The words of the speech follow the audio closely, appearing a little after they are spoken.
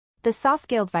The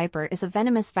saw-scaled viper is a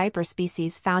venomous viper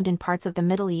species found in parts of the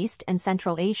Middle East and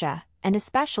Central Asia, and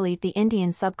especially the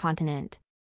Indian subcontinent.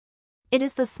 It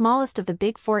is the smallest of the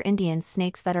big four Indian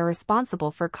snakes that are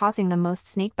responsible for causing the most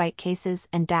snakebite cases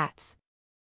and deaths.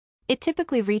 It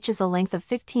typically reaches a length of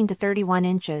 15 to 31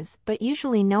 inches, but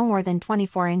usually no more than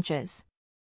 24 inches.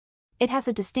 It has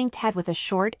a distinct head with a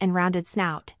short and rounded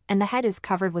snout, and the head is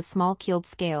covered with small keeled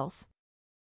scales.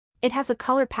 It has a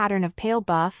color pattern of pale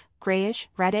buff, grayish,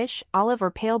 reddish, olive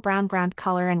or pale brown ground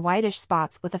color and whitish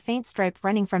spots with a faint stripe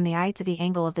running from the eye to the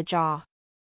angle of the jaw.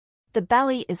 The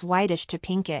belly is whitish to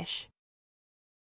pinkish.